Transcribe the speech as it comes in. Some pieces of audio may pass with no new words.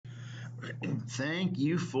Thank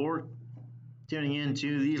you for tuning in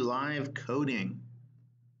to the live coding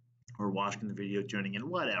or watching the video, tuning in,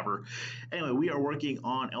 whatever. Anyway, we are working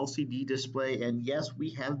on LCD display, and yes,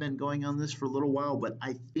 we have been going on this for a little while, but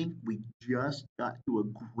I think we just got to a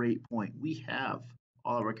great point. We have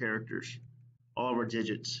all of our characters, all of our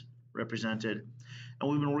digits represented, and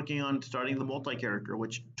we've been working on starting the multi-character,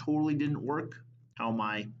 which totally didn't work how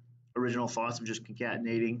my original thoughts of just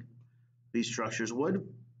concatenating these structures would,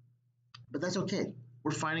 but that's okay.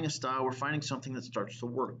 We're finding a style, we're finding something that starts to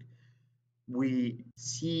work. We're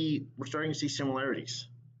starting to see similarities.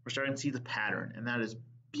 We're starting to see the pattern, and that is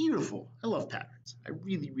beautiful. I love patterns. I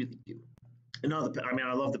really, really do. And I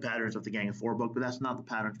love the patterns of the Gang of Four book, but that's not the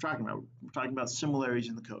pattern we're talking about. We're talking about similarities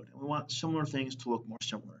in the code, and we want similar things to look more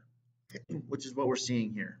similar, which is what we're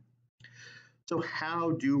seeing here. So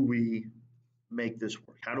how do we make this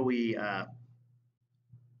work? How do we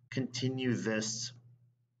continue this?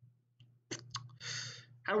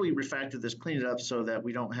 How do we refactor this, clean it up so that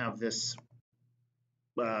we don't have this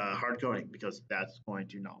hard coding, because that's going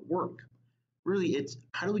to not work. Really, it's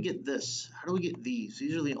how do we get this? How do we get these?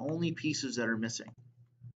 These are the only pieces that are missing.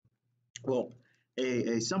 Well,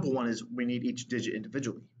 a simple one is we need each digit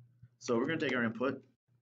individually. So we're going to take our input,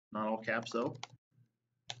 not all caps though.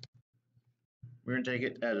 We're going to take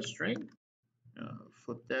it as a string,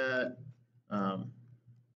 flip that.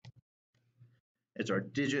 It's our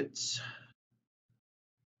digits.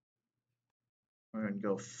 We're going to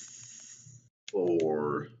go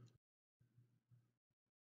 4.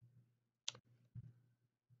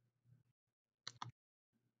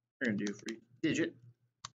 We're going to do for each digit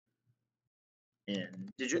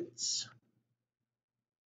and digits.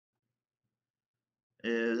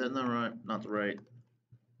 Is that not right? Not the right.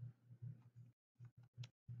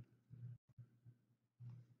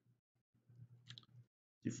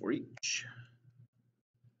 Do for each.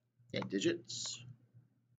 And digits.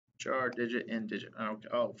 Char, digit, and digit.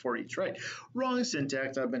 Oh, for each, right. Wrong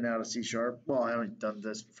syntax. I've been out of C#. Well, I haven't done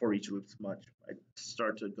this for each loops much. I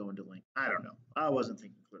start to go into link. I don't know. I wasn't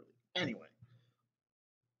thinking clearly. Anyway,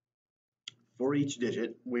 for each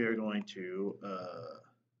digit, we are going to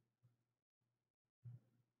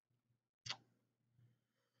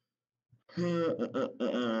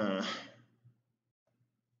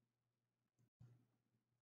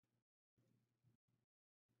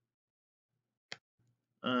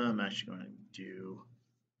I'm actually going to do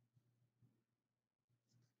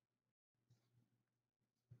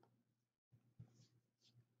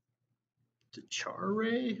the char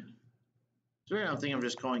array. So right now I'm thinking I'm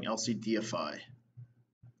just calling LCDify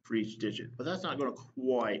for each digit, but that's not going to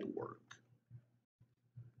quite work.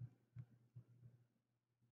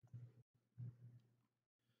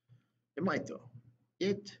 It might though.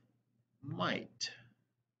 It might.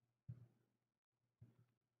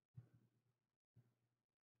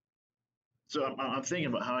 So I'm thinking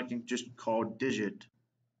about how I can just call digit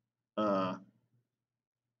and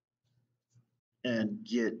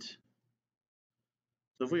get.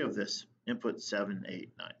 So if we have this input 7,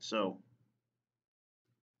 8, 9, so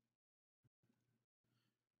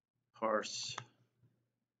parse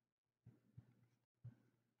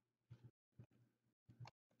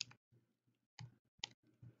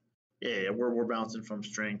yeah, we're bouncing from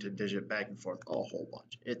string to digit back and forth a whole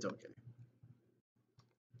bunch. It's okay.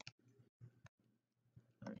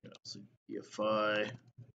 LCDify.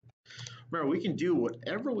 Remember, we can do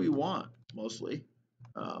whatever we want mostly,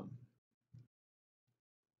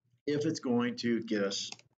 if it's going to get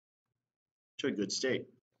us to a good state.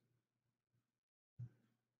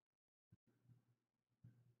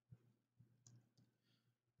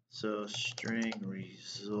 So string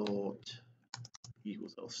result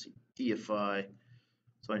equals LCDify.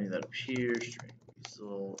 So I need that up here. String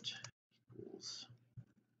result equals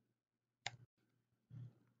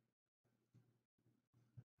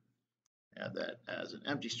add that as an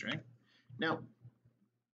empty string. Now,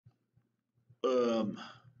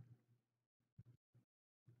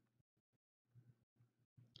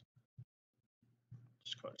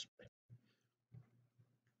 just call display.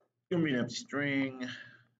 It's gonna be an empty string,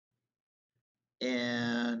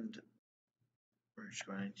 and we're just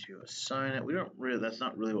going to assign it. We don't really. That's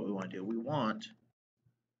not really what we want to do. We want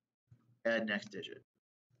add next digit.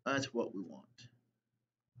 That's what we want.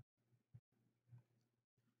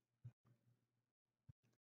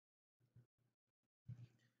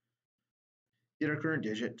 Get our current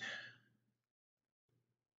digit.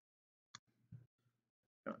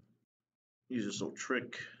 Use this little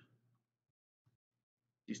trick.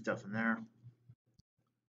 Do stuff in there.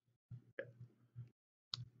 Okay.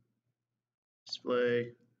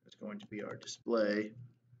 Display is going to be our display,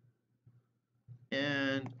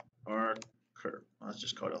 and our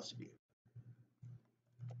just call it LCD.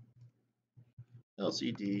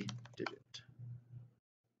 LCD digit.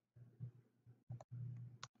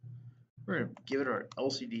 We're going to give it our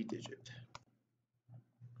LCD digit.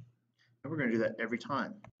 And we're going to do that every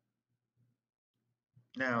time.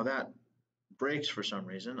 Now that breaks for some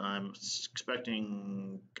reason. I'm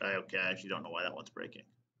expecting, okay, I actually don't know why that one's breaking.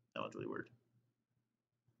 That one's really weird.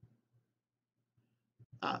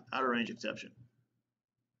 Out of range exception.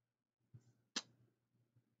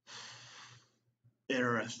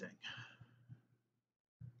 Interesting.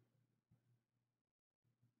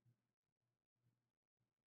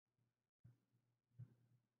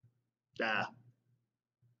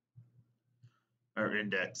 Our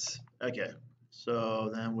index. Okay,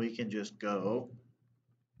 so then we can just go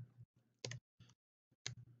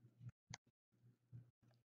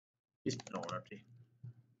no empty.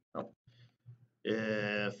 Oh,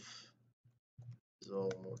 if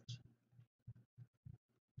result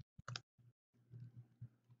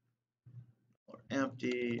or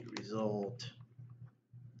empty result,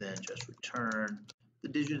 then just return the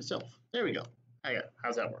digit itself. There we go.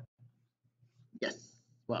 How's that work? Yes.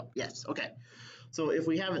 Well, yes. Okay. So if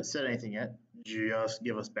we haven't said anything yet, just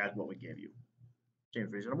give us back what we gave you.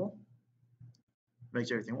 Seems reasonable.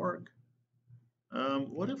 Makes everything work.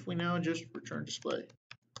 What if we now just return display?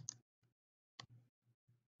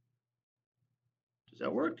 Does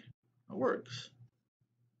that work? It works.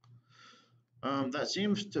 That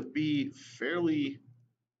seems to be fairly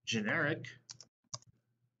generic,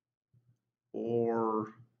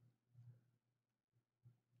 or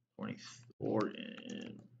 24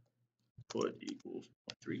 input equals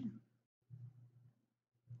 0.3.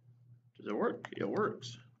 Does it work? It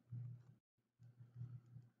works.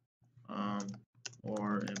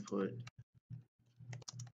 Or input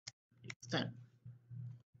equals 10.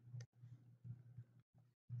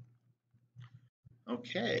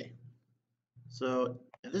 Okay. So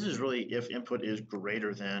this is really if input is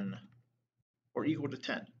greater than or equal to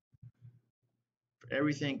 10 for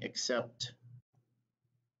everything except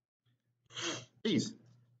these.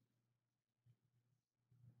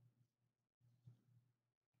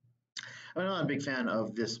 I'm not a big fan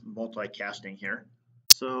of this multicasting here.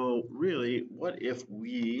 So really, what if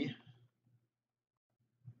we,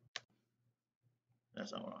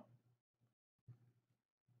 that's not wrong.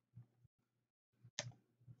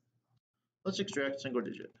 Let's extract single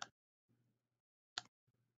digit.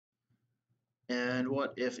 And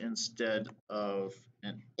what if instead of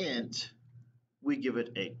an int, we give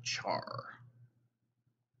it a char?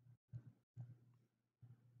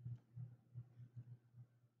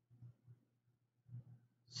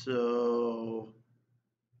 So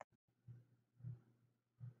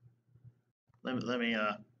let me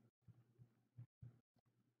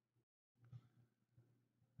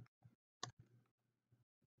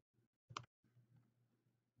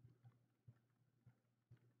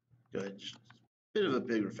go ahead. Just a bit of a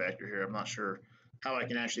big refactor here. I'm not sure how I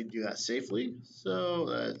can actually do that safely. So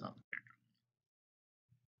that's not.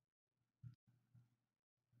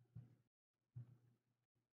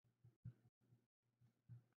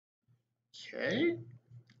 Okay.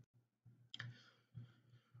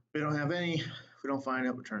 We don't have any. If we don't find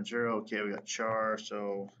it, return 0. Okay, we got char.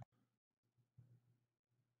 So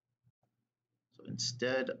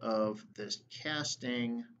instead of this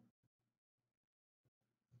casting,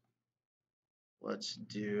 let's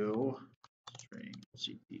do string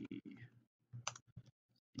LCD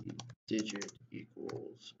digit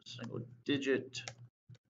equals single digit.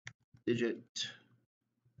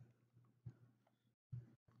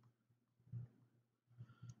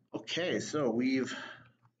 Okay, so we've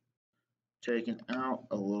taken out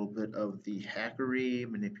a little bit of the hackery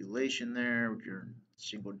manipulation there with your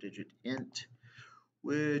single digit int,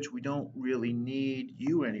 which we don't really need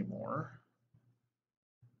you anymore.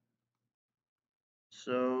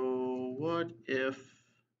 So what if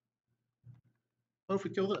we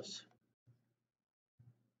kill this?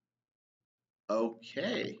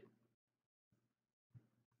 Okay.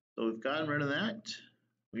 So we've gotten rid of that.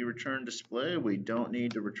 We return display. We don't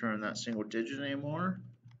need to return that single digit anymore.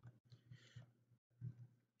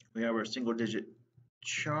 We have our single digit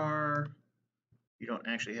char. You don't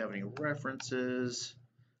actually have any references.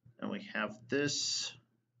 And we have this.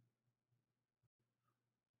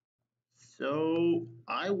 So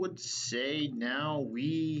I would say now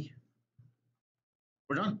we're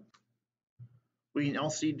done. We can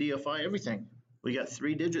LCDify everything. We got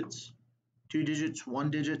 3 digits, 2 digits,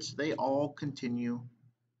 1 digits. They all continue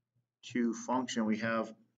to function. We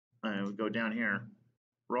have, we go down here.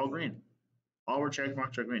 We're all green. All our check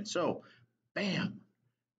marks are green. So, bam,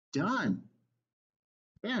 done.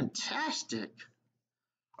 Fantastic.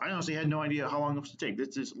 I honestly had no idea how long it was to take.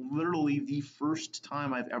 This is literally the first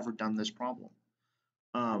time I've ever done this problem.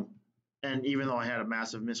 Um, and even though I had a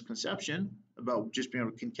massive misconception about just being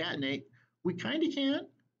able to concatenate, we kind of can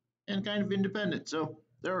and kind of independent. So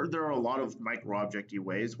there are a lot of micro objecty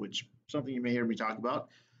ways, which something you may hear me talk about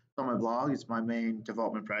on my blog. It's my main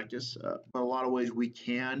development practice, but a lot of ways we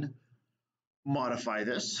can modify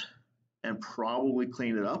this and probably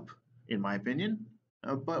clean it up, in my opinion.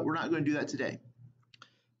 But we're not going to do that today.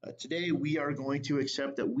 Today we are going to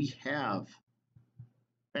accept that we have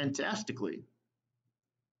fantastically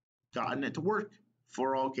gotten it to work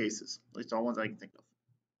for all cases, at least all ones I can think of.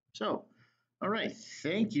 So, all right,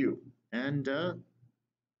 thank you, and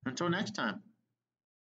until next time.